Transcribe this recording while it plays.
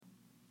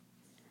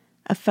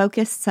A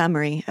focused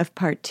summary of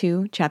Part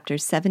 2,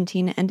 Chapters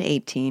 17 and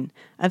 18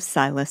 of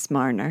Silas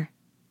Marner.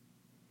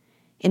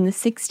 In the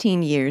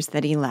 16 years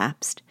that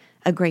elapsed,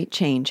 a great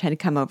change had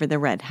come over the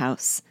Red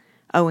House,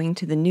 owing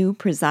to the new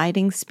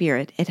presiding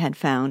spirit it had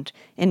found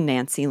in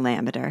Nancy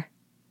Lammeter.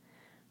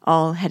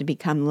 All had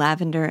become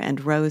lavender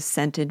and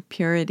rose-scented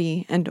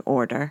purity and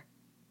order.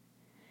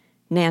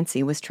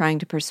 Nancy was trying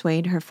to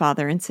persuade her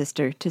father and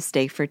sister to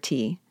stay for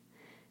tea,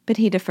 but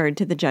he deferred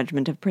to the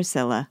judgment of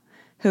Priscilla,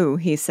 who,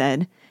 he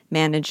said,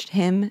 managed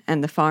him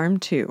and the farm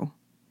too.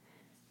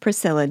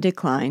 Priscilla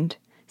declined,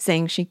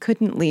 saying she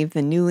couldn't leave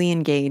the newly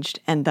engaged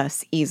and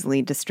thus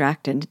easily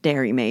distracted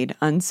dairymaid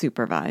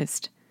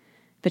unsupervised,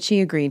 but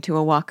she agreed to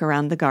a walk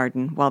around the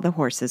garden while the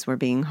horses were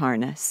being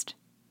harnessed.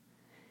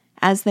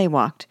 As they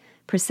walked,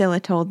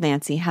 Priscilla told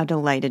Nancy how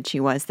delighted she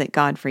was that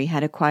Godfrey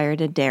had acquired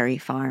a dairy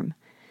farm,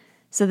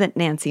 so that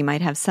Nancy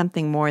might have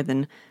something more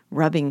than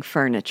rubbing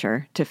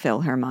furniture to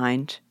fill her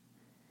mind.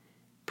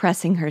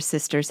 Pressing her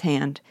sister's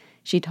hand,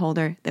 she told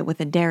her that with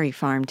a dairy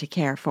farm to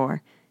care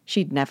for,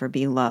 she'd never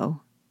be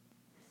low.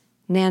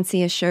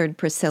 Nancy assured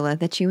Priscilla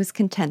that she was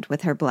content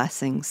with her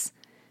blessings,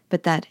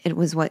 but that it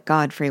was what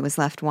Godfrey was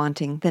left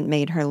wanting that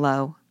made her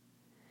low.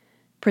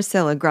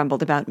 Priscilla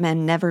grumbled about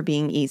men never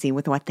being easy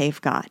with what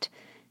they've got,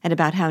 and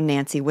about how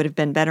Nancy would have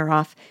been better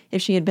off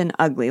if she had been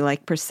ugly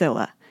like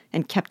Priscilla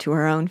and kept to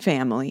her own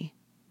family.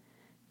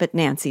 But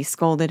Nancy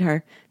scolded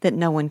her that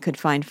no one could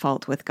find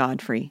fault with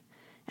Godfrey,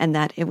 and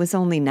that it was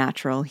only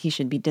natural he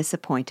should be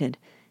disappointed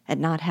at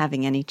not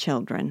having any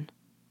children.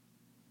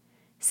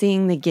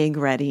 Seeing the gig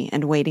ready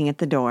and waiting at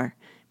the door,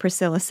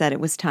 Priscilla said it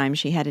was time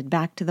she headed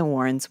back to the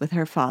Warrens with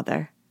her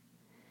father.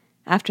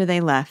 After they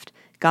left,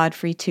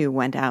 Godfrey too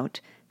went out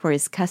for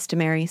his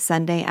customary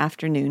Sunday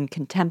afternoon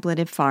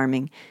contemplative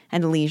farming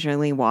and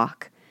leisurely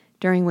walk,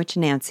 during which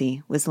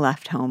Nancy was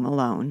left home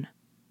alone.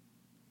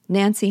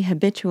 Nancy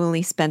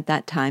habitually spent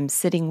that time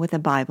sitting with a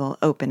Bible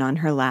open on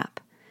her lap,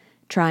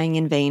 trying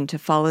in vain to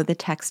follow the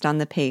text on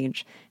the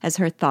page as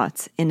her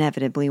thoughts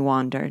inevitably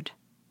wandered.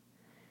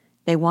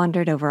 They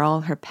wandered over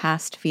all her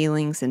past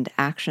feelings and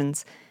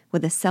actions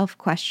with a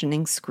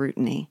self-questioning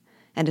scrutiny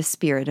and a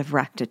spirit of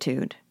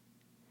rectitude.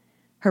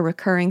 Her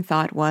recurring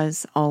thought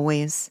was,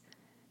 always,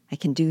 "I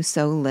can do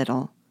so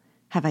little.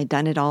 Have I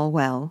done it all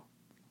well?"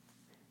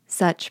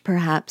 Such,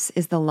 perhaps,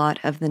 is the lot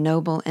of the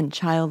noble and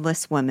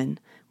childless woman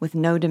with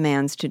no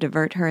demands to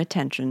divert her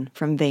attention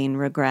from vain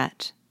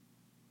regret.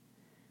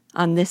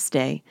 On this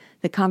day,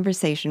 the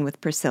conversation with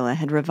Priscilla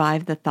had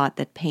revived the thought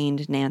that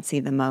pained Nancy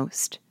the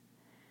most.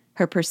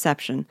 Her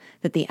perception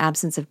that the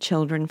absence of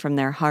children from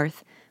their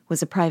hearth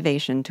was a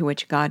privation to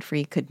which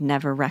Godfrey could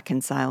never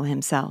reconcile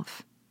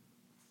himself.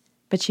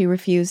 But she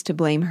refused to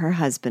blame her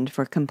husband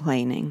for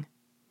complaining.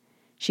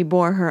 She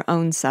bore her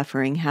own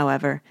suffering,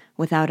 however,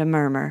 without a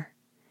murmur.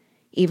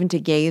 Even to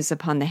gaze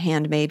upon the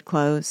handmade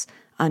clothes,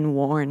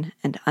 unworn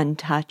and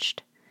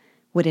untouched,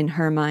 would in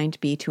her mind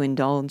be to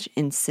indulge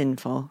in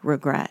sinful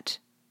regret.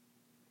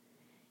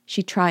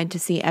 She tried to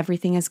see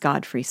everything as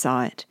Godfrey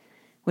saw it,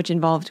 which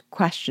involved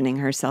questioning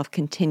herself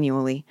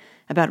continually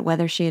about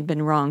whether she had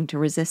been wrong to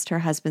resist her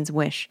husband's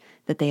wish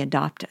that they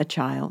adopt a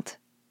child.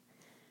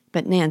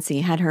 But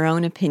Nancy had her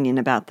own opinion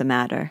about the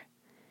matter,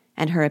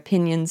 and her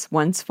opinions,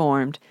 once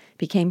formed,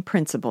 became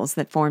principles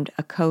that formed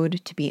a code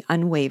to be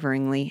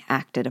unwaveringly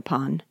acted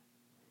upon.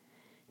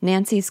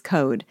 Nancy's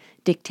code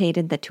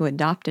dictated that to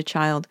adopt a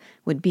child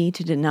would be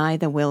to deny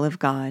the will of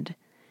God,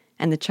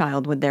 and the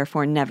child would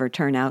therefore never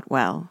turn out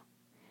well.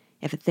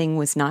 If a thing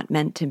was not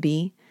meant to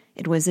be,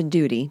 it was a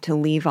duty to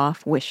leave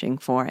off wishing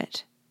for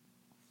it.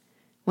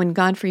 When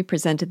Godfrey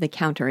presented the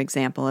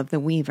counterexample of the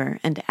weaver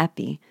and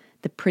Eppie,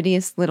 the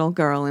prettiest little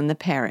girl in the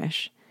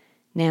parish,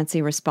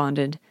 Nancy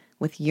responded,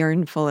 with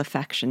yearnful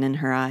affection in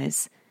her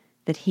eyes,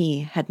 that he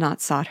had not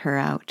sought her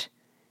out.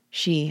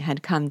 She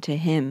had come to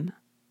him.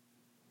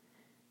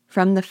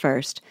 From the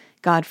first,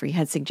 Godfrey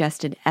had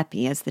suggested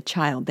Eppie as the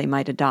child they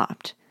might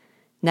adopt,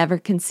 never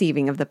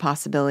conceiving of the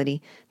possibility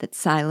that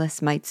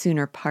Silas might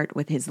sooner part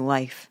with his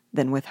life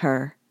than with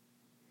her.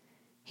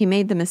 He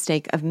made the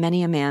mistake of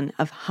many a man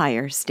of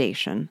higher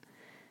station,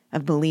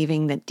 of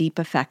believing that deep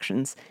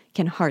affections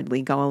can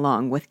hardly go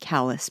along with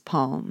callous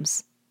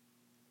palms.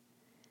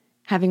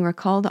 Having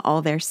recalled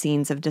all their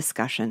scenes of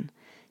discussion,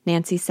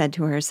 Nancy said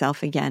to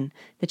herself again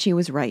that she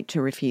was right to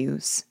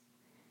refuse.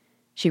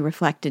 She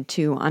reflected,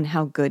 too, on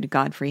how good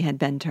Godfrey had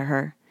been to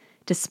her,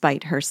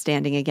 despite her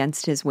standing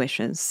against his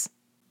wishes.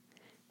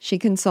 She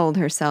consoled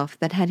herself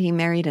that had he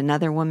married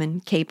another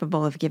woman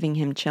capable of giving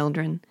him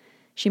children,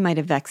 she might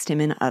have vexed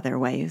him in other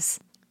ways.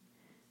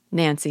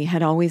 Nancy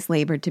had always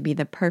labored to be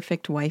the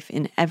perfect wife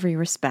in every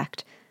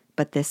respect,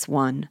 but this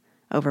one,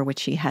 over which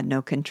she had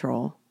no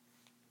control.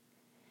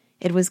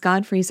 It was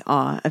Godfrey's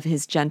awe of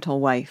his gentle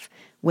wife,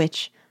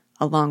 which,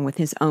 along with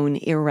his own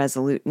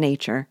irresolute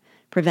nature,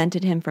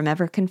 prevented him from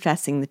ever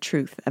confessing the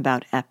truth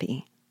about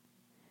Eppie.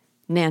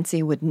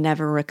 Nancy would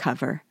never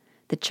recover.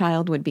 The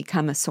child would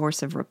become a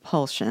source of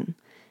repulsion,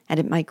 and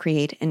it might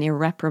create an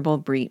irreparable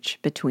breach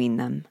between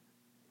them.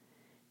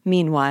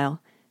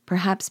 Meanwhile,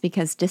 Perhaps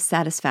because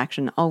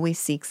dissatisfaction always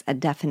seeks a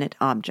definite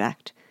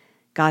object,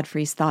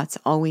 Godfrey's thoughts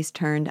always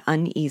turned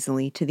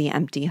uneasily to the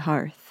empty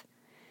hearth,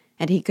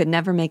 and he could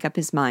never make up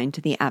his mind to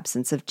the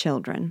absence of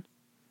children.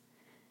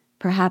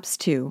 Perhaps,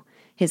 too,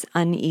 his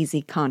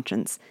uneasy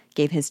conscience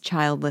gave his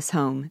childless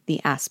home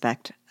the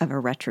aspect of a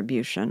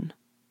retribution.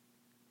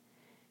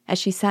 As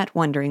she sat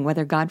wondering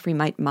whether Godfrey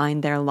might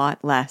mind their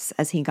lot less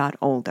as he got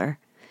older,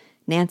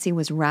 Nancy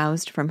was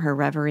roused from her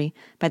reverie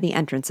by the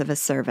entrance of a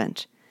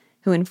servant,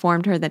 who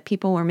informed her that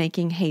people were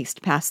making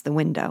haste past the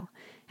window,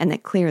 and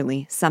that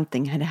clearly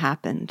something had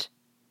happened.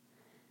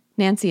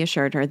 Nancy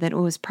assured her that it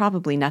was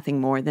probably nothing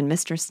more than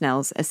Mr.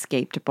 Snell's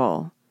escaped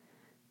bull,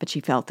 but she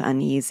felt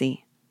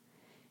uneasy.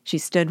 She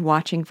stood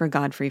watching for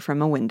Godfrey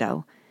from a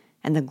window,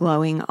 and the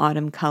glowing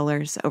autumn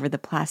colors over the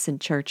placid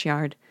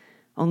churchyard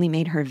only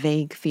made her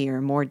vague fear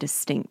more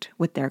distinct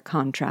with their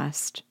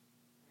contrast.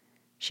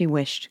 She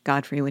wished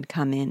Godfrey would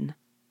come in.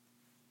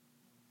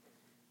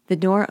 The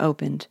door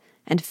opened,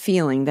 and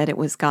feeling that it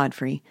was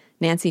Godfrey,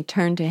 Nancy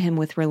turned to him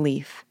with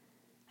relief,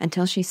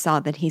 until she saw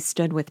that he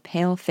stood with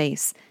pale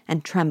face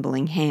and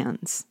trembling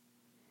hands.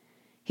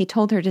 He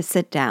told her to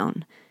sit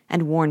down,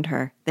 and warned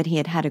her that he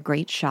had had a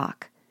great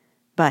shock,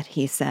 but,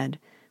 he said,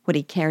 what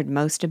he cared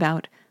most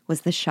about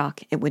was the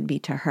shock it would be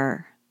to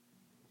her.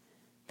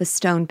 The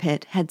stone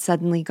pit had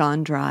suddenly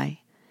gone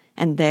dry,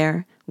 and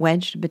there,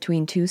 wedged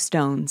between two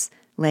stones,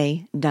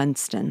 lay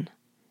Dunstan,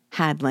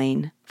 had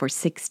lain for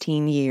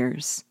 16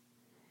 years.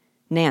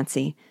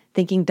 Nancy,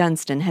 thinking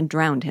Dunstan had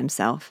drowned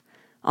himself,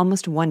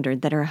 almost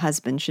wondered that her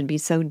husband should be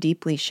so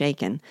deeply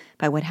shaken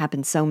by what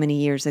happened so many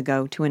years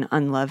ago to an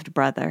unloved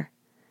brother,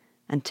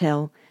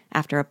 until,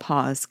 after a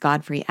pause,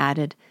 Godfrey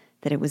added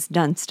that it was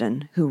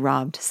Dunstan who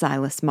robbed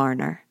Silas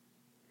Marner.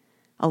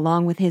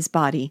 Along with his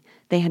body,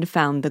 they had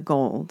found the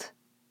gold.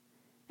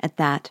 At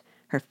that,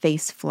 her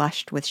face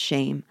flushed with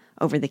shame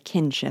over the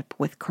kinship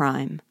with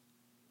crime.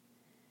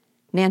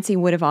 Nancy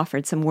would have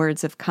offered some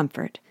words of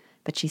comfort,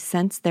 but she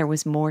sensed there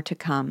was more to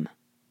come.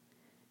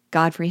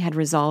 Godfrey had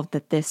resolved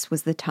that this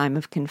was the time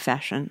of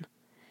confession,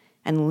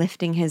 and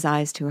lifting his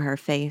eyes to her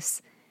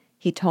face,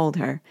 he told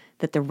her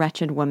that the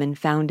wretched woman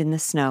found in the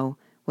snow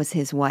was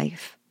his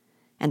wife,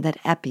 and that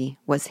Eppie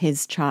was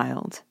his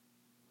child.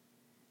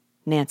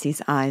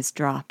 Nancy's eyes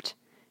dropped,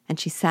 and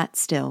she sat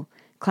still,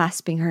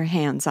 clasping her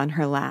hands on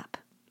her lap.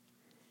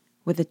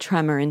 With a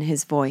tremor in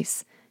his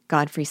voice,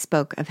 Godfrey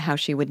spoke of how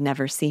she would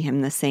never see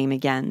him the same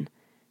again,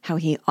 how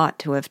he ought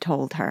to have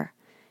told her,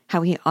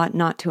 how he ought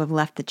not to have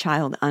left the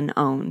child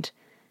unowned,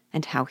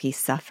 and how he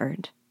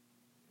suffered.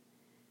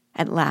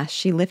 At last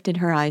she lifted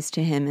her eyes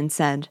to him and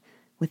said,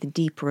 with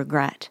deep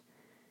regret,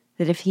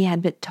 that if he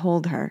had but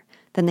told her,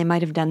 then they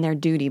might have done their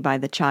duty by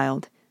the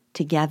child,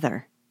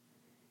 together.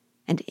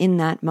 And in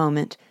that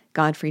moment,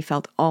 Godfrey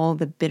felt all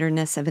the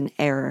bitterness of an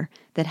error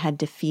that had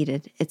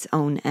defeated its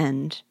own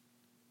end.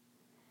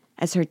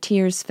 As her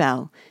tears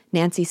fell,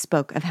 Nancy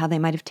spoke of how they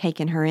might have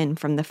taken her in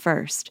from the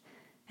first,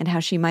 and how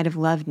she might have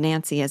loved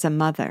Nancy as a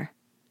mother.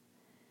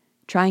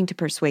 Trying to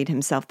persuade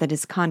himself that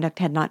his conduct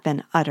had not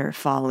been utter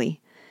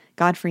folly,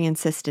 Godfrey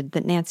insisted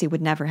that Nancy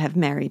would never have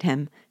married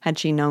him, had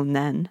she known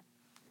then.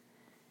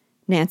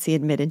 Nancy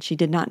admitted she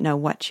did not know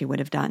what she would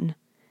have done,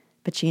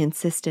 but she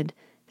insisted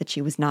that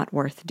she was not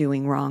worth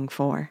doing wrong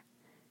for,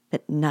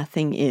 that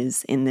nothing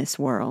is in this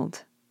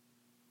world.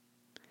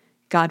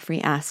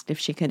 Godfrey asked if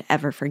she could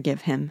ever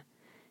forgive him,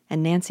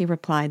 and Nancy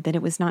replied that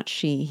it was not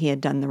she he had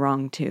done the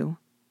wrong to.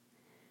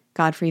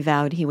 Godfrey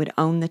vowed he would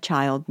own the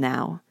child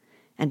now,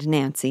 and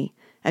Nancy,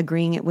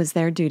 agreeing it was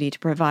their duty to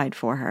provide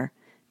for her,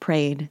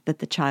 prayed that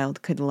the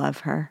child could love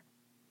her.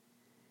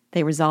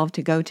 They resolved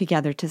to go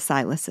together to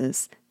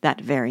Silas's that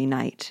very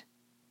night.